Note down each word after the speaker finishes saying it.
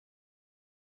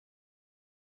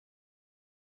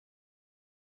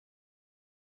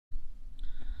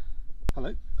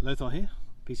Hello, Lothar here,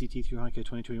 PCT through Hiker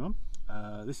 2021.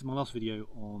 This is my last video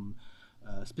on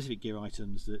specific gear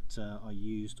items that I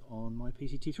used on my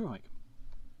PCT through hike.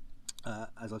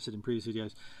 As I've said in previous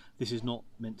videos, this is not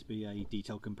meant to be a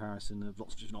detailed comparison of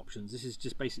lots of different options. This is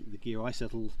just basically the gear I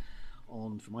settled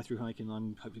on for my through hike, and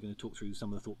I'm hopefully going to talk through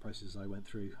some of the thought processes I went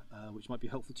through, which might be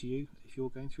helpful to you if you're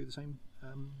going through the same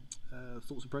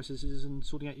thoughts and processes and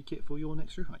sorting out your kit for your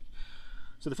next through hike.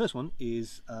 So the first one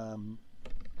is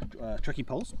trekking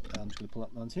poles. I'm just going to pull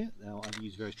up ones here. Now, I've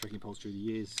used various trekking poles through the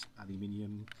years: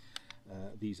 aluminium.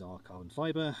 These are carbon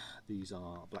fibre. These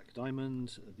are black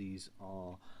diamond. These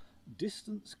are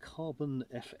distance carbon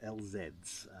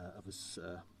FLZs of a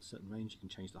certain range. You can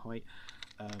change the height.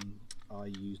 I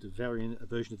used a version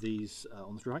of these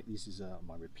on the through hike. This is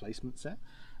my replacement set.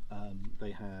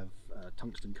 They have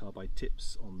tungsten carbide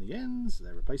tips on the ends.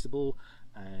 They're replaceable,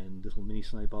 and little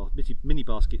mini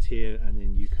baskets here, and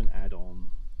then you can add on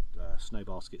snow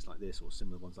baskets like this or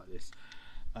similar ones like this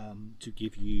to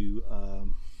give you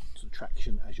sort of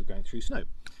traction as you're going through snow.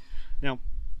 Now,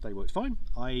 they worked fine.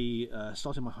 I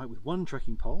started my hike with one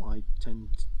trekking pole. I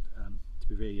tend to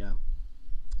be very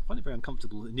find it very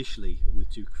uncomfortable initially with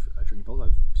two trekking poles. I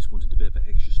just wanted a bit of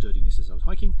extra sturdiness as I was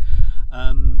hiking.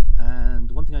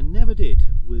 And one thing I never did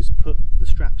was put the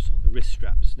straps on, the wrist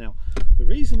straps. Now, the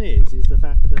reason is the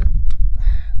fact that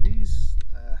these,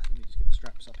 let me just get the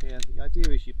straps up here. The idea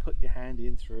is you put your hand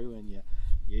in through and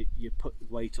you put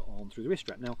weight on through the wrist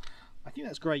strap. Now, I think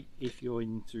that's great if you're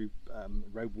in through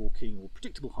road walking or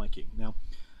predictable hiking. Now,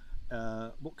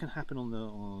 what can happen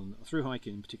on through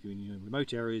hiking, particularly when you're in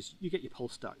remote areas, you get your pole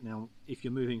stuck. Now, if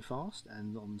you're moving fast,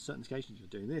 and on certain occasions you're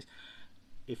doing this,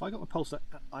 if I got my pole stuck,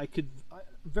 I could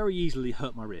very easily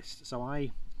hurt my wrist. So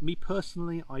me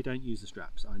personally, I don't use the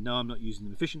straps. I know I'm not using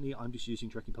them efficiently. I'm just using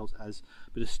trekking poles as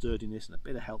a bit of sturdiness and a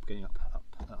bit of help getting up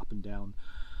and down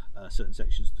certain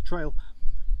sections of the trail.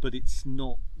 But it's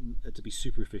not to be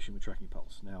super efficient with trekking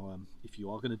poles. Now, if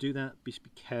you are going to do that, be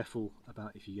careful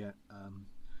about if you get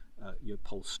your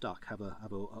pole stuck. Have a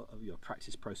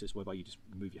practice process whereby you just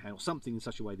move your hand or something in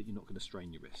such a way that you're not going to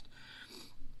strain your wrist.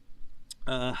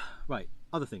 Right,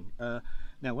 other thing.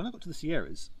 Now, when I got to the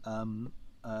Sierras,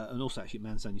 and also actually at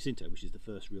Mount San Jacinto, which is the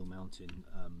first real mountain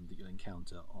that you'll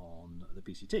encounter on the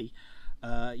PCT,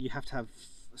 you have to have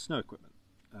snow equipment.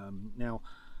 Now,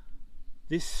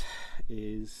 this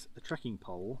is a trekking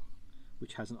pole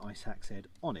which has an ice axe head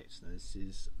on it. So this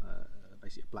is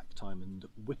basically a black diamond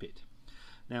whippet.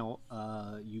 Now,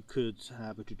 you could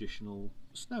have a traditional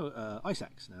snow ice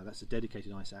axe. Now, that's a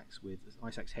dedicated ice axe with an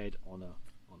ice axe head on a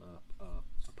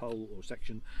pole or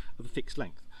section of a fixed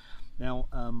length. Now,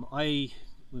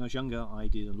 when I was younger, I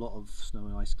did a lot of snow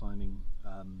and ice climbing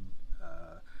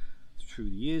through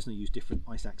the years, and I used different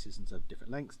ice axes and so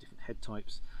different lengths, different head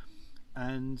types.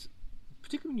 And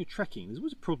particularly when you're trekking, there's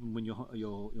always a problem when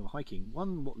you're hiking.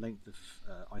 One, what length of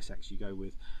ice axe you go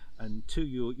with, and two,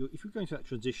 if you're going through that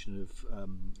transition of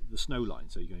the snow line,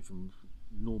 so you're going from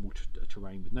normal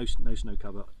terrain with no snow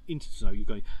cover into snow, you're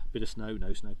going bit of snow,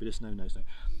 no snow, bit of snow, no snow.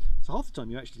 So half the time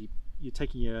you're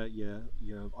taking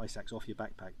your ice axe off your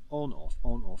backpack, on off,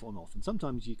 and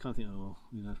sometimes you kind of think, oh,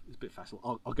 it's a bit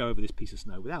facile. I'll go over this piece of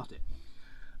snow without it.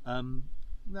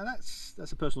 Now that's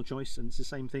a personal choice, and it's the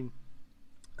same thing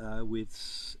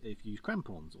with if you use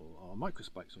crampons or micro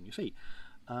spikes on your feet.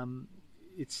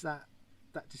 It's that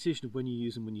decision of when you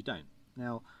use them, when you don't.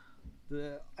 Now,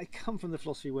 I come from the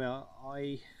philosophy where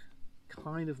I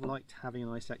kind of liked having an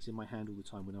ice axe in my hand all the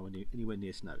time when I was anywhere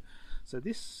near snow. So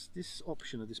this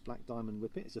option of this black diamond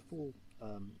whippet is a full.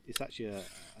 It's actually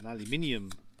an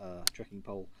aluminium trekking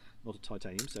pole, not a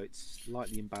titanium, so it's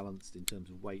slightly imbalanced in terms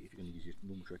of weight if you're going to use your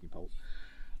normal trekking poles.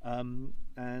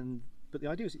 But the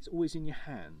idea is it's always in your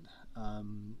hand.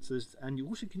 And you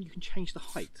also can change the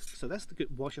height. So that's the good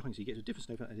whilst you're hiking. So you get to a different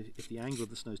snow, and if the angle of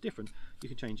the snow is different, you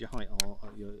can change your height or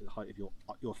your height of your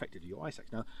effectively your ice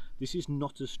axe. Now, this is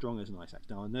not as strong as an ice axe.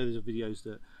 Now, I know there's videos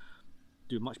that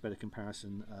do a much better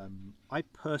comparison. I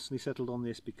personally settled on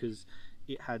this because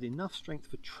it had enough strength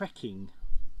for trekking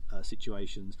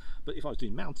situations, but if I was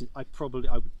doing mountains, I would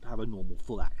have a normal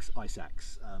full ice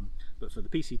axe. But for the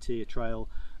PCT, a trail,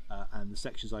 and the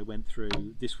sections I went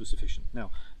through, this was sufficient. Now,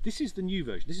 this is the new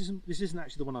version. This isn't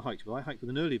actually the one I hiked with. I hiked with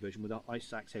an earlier version where the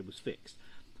ice axe head was fixed.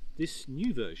 This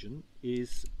new version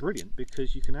is brilliant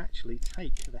because you can actually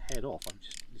take the head off.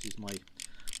 This is my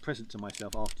present to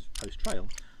myself after post trail.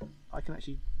 I can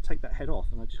actually take that head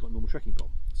off, and I've just got a normal trekking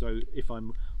pole. So if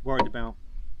I'm worried about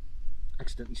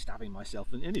accidentally stabbing myself,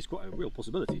 and it's quite a real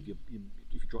possibility if you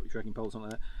drop your trekking pole or something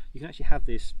like that, you can actually have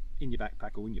this in your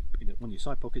backpack or in one of your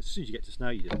side pockets. As soon as you get to snow,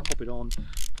 you just pop it on,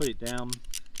 put it down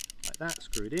like that,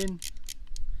 screw it in,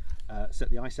 set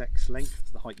the ice axe length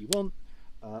to the height you want.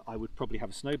 I would probably have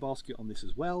a snow basket on this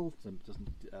as well, so it doesn't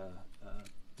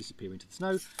disappear into the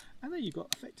snow. And then you've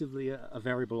got effectively a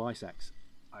variable ice axe.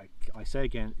 I say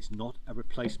again, it's not a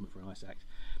replacement for an ice axe.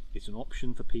 It's an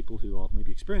option for people who are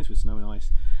maybe experienced with snow and ice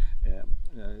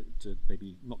to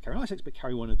maybe not carry an ice axe, but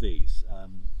carry one of these.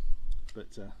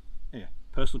 Yeah,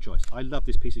 personal choice. I love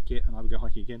this piece of kit and I would go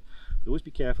hiking again, but always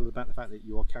be careful about the fact that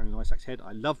you are carrying an ice axe head.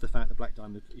 I love the fact that Black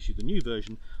Diamond have issued the new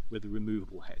version with a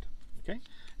removable head. Okay,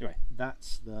 anyway,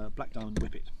 that's the Black Diamond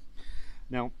Whippet.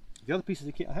 Now, the other pieces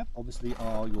of kit I have obviously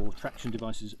are your traction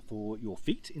devices for your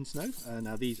feet in snow.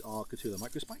 Now these are Couture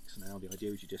micro spikes. Now the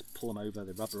idea is you just pull them over,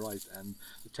 they're rubberized, and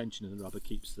the tension in the rubber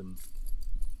keeps them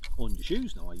on your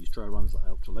shoes. Now I use trail runners like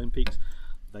Ultra Lone Peaks.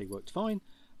 They worked fine.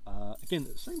 Again,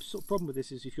 the same sort of problem with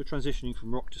this is if you're transitioning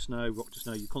from rock to snow,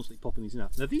 you're constantly popping these in and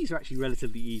out. Now these are actually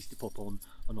relatively easy to pop on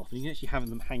and off, and you can actually have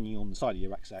them hanging on the side of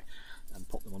your rucksack and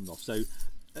pop them on and off. So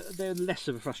they're less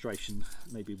of a frustration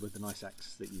maybe with an ice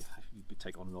axe that you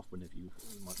take on and off whenever you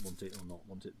might want it or not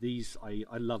want it. These, I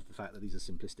love the fact that these are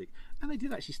simplistic, and they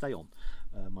did actually stay on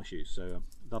my shoes, so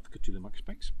love the Couture micro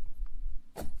spikes.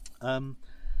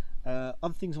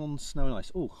 Other things on snow and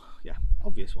ice, oh yeah,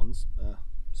 obvious ones.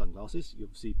 Sunglasses, you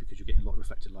obviously, because you're getting a lot of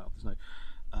reflected light off the snow,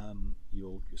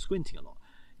 you're squinting a lot.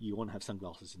 You want to have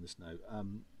sunglasses in the snow,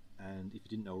 and if you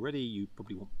didn't know already, you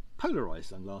probably want polarized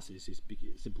sunglasses.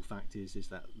 Simple fact is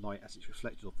that light, as it's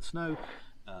reflected off the snow,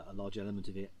 a large element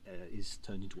of it is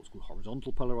turned into what's called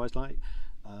horizontal polarized light,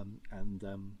 and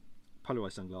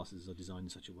polarized sunglasses are designed in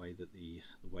such a way that the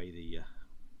way the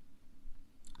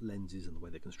lenses and the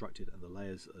way they're constructed and the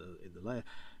layers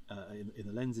in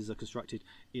the lenses are constructed,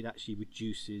 it actually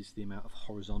reduces the amount of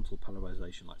horizontal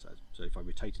polarization light. So if I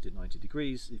rotated it 90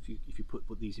 degrees, if you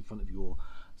put these in front of your,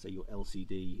 say, your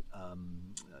LCD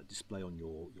display on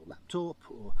your laptop,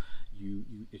 or if you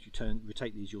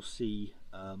rotate these, you'll see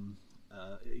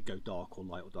it go dark or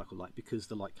light, because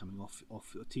the light coming off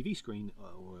a TV screen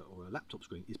or a laptop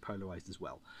screen is polarized as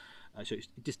well. So it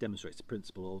just demonstrates the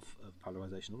principle of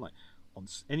polarization of light. On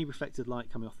any reflected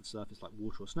light coming off the surface, like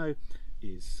water or snow,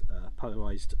 is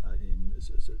polarized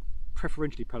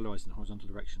preferentially polarized in the horizontal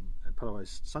direction, and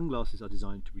polarized sunglasses are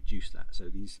designed to reduce that. So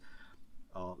these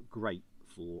are great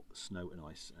for snow and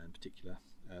ice in particular.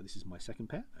 This is my second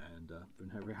pair, and I'm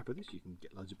very happy with this. You can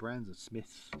get loads of brands, of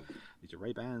Smiths, these are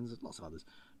Ray-Bans, lots of others.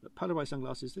 But polarized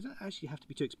sunglasses, they don't actually have to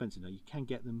be too expensive. Now you can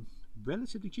get them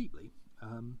relatively cheaply,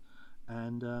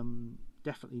 and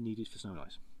definitely needed for snow and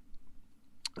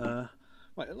ice.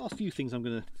 Right, the last few things I'm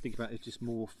going to think about is just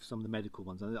more some of the medical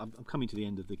ones. I'm coming to the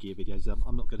end of the gear videos.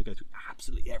 I'm not going to go through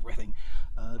absolutely everything.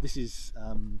 This is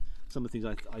some of the things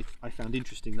I found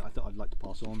interesting that I thought I'd like to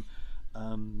pass on.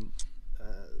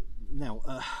 Now,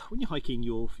 when you're hiking,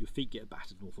 your feet get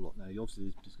battered an awful lot. Now, obviously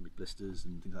there's going to be blisters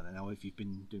and things like that. Now, if you've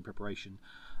been doing preparation,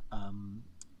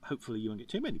 hopefully you won't get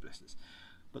too many blisters.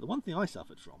 But the one thing I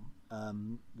suffered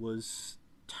from was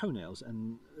toenails,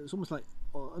 and it's almost like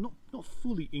not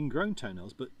fully ingrown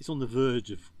toenails, but it's on the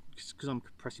verge of, because I'm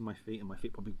compressing my feet and my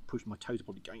feet probably push, my toes are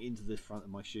probably going into the front of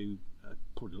my shoe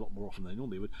probably a lot more often than they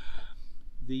normally would.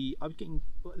 I'm getting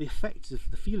the effect of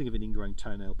the feeling of an ingrown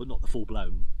toenail, but not the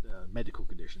full-blown medical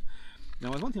condition.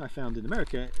 Now, one thing I found in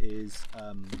America is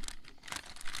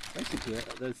basically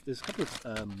there's a couple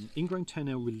of ingrown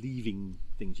toenail relieving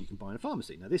things you can buy in a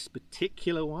pharmacy. Now this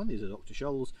particular one is a Dr.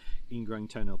 Scholl's ingrown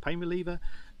toenail pain reliever,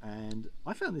 and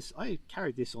I found this, I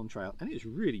carried this on trail, and it is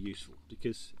really useful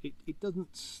because it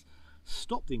doesn't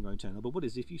stop the ingrown toenail, but what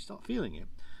is, if you start feeling it,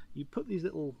 you put these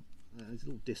little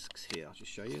discs here. I'll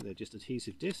just show you. They're just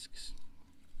adhesive discs.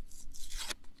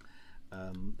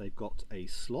 They've got a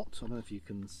slot. I don't know if you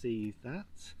can see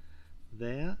that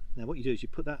there. Now what you do is you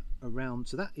put that around,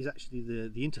 so that is actually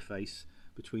the interface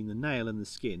between the nail and the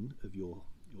skin of your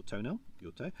toenail,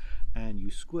 your toe, and you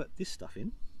squirt this stuff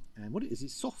in, and what it is, it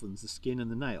softens the skin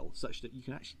and the nail such that you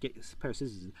can actually get a pair of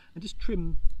scissors and just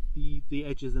trim the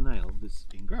edge of the nail that's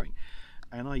been growing.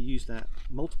 And I used that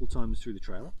multiple times through the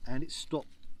trail, and it stopped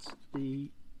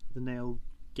the nail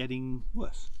getting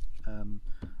worse.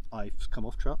 I've come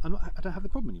off trail and I don't have the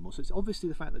problem anymore. So it's obviously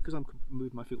the fact that because I'm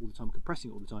moving my feet all the time,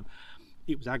 compressing it all the time,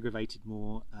 it was aggravated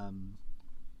more,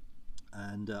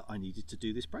 and I needed to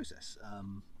do this process.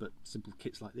 But simple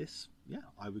kits like this, yeah,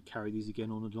 I would carry these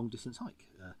again on a long distance hike.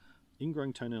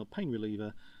 Ingrown toenail pain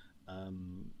reliever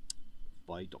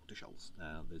by Dr. Scholl's.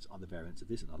 Now there's other variants of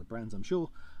this and other brands, I'm sure.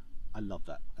 I love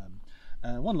that.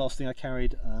 One last thing I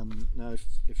carried, now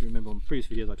if you remember on previous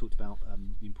videos I talked about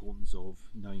the importance of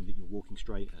knowing that you're walking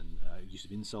straight and use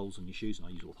of insoles on your shoes, and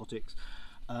I use orthotics,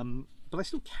 but I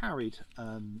still carried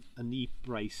a knee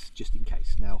brace just in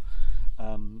case. Now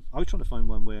I was trying to find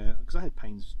one where, because I had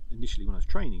pains initially when I was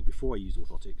training before I used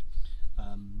orthotics,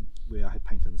 where I had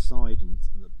pain down the side and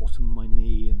the bottom of my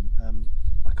knee, and I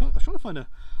was trying to find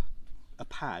a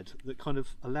pad that kind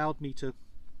of allowed me to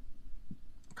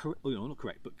not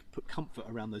correct, but put comfort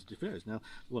around those different areas. Now,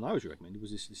 the one I was recommended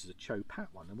was this. This is a Cho Pat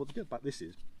one, and what the good about this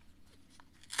is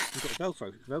you've got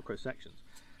Velcro sections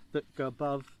that go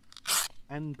above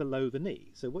and below the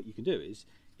knee. So what you can do is,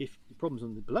 if the problem's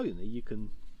on the below the knee, you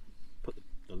can put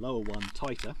the lower one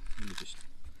tighter. Let me just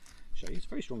show you. It's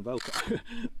very strong Velcro.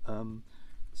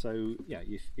 So yeah,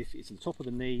 if it's at the top of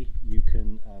the knee, you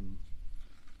can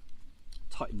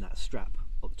tighten that strap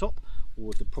at the top,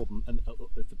 or if the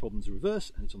problem's the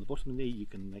reverse and it's on the bottom of the knee, you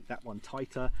can make that one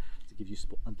tighter to give you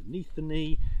support underneath the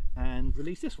knee and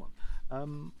release this one.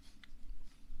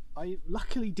 I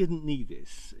luckily didn't need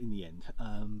this in the end,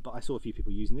 but I saw a few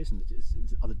people using this and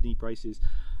other knee braces,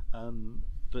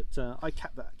 but I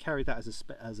carried that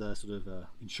as a sort of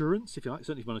insurance, if you like,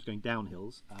 certainly when I was going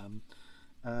downhills.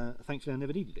 Thankfully I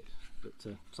never needed it,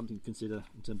 but something to consider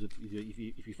in terms of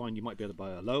if you find you might be able to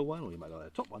buy a lower one or you might buy a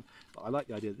top one. But I like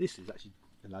the idea that this is actually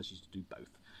allows you to do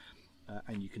both,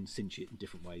 and you can cinch it in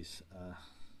different ways.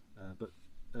 But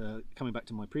coming back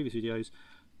to my previous videos,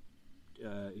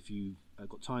 if you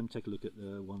got time, take a look at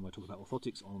the one where I talk about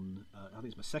orthotics on, I think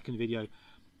it's my second video,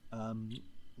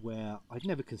 where I'd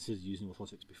never considered using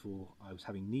orthotics before. I was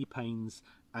having knee pains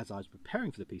as I was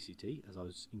preparing for the PCT, as I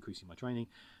was increasing my training.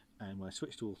 And when I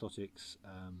switched to orthotics,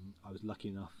 I was lucky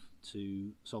enough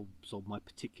to solve my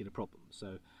particular problem.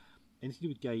 So anything to do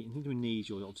with gait, anything to do with knees,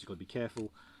 you've obviously got to be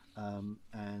careful.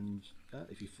 And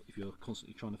if you're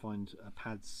constantly trying to find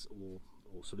pads or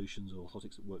solutions or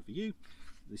orthotics that work for you,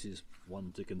 this is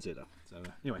one to consider. So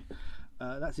anyway,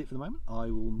 that's it for the moment.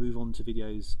 I will move on to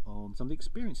videos on some of the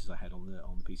experiences I had on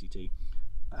the PCT,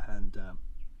 and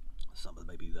some of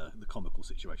maybe the comical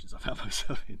situations I found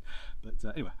myself in. But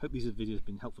anyway, hope these videos have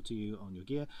been helpful to you on your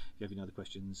gear. If you have any other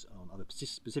questions on other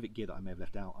specific gear that I may have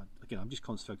left out, again, I'm just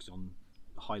focused on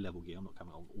high level gear. I'm not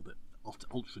coming on all the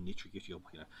ultra nitty gritty,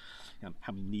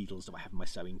 how many needles do I have in my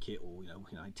sewing kit, or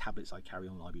how many tablets I carry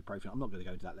on ibuprofen. I'm not going to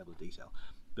go into that level of detail.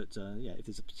 But yeah, if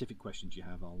there's specific questions you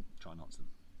have, I'll try and answer them.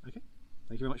 Okay,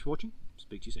 thank you very much for watching.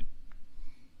 Speak to you soon.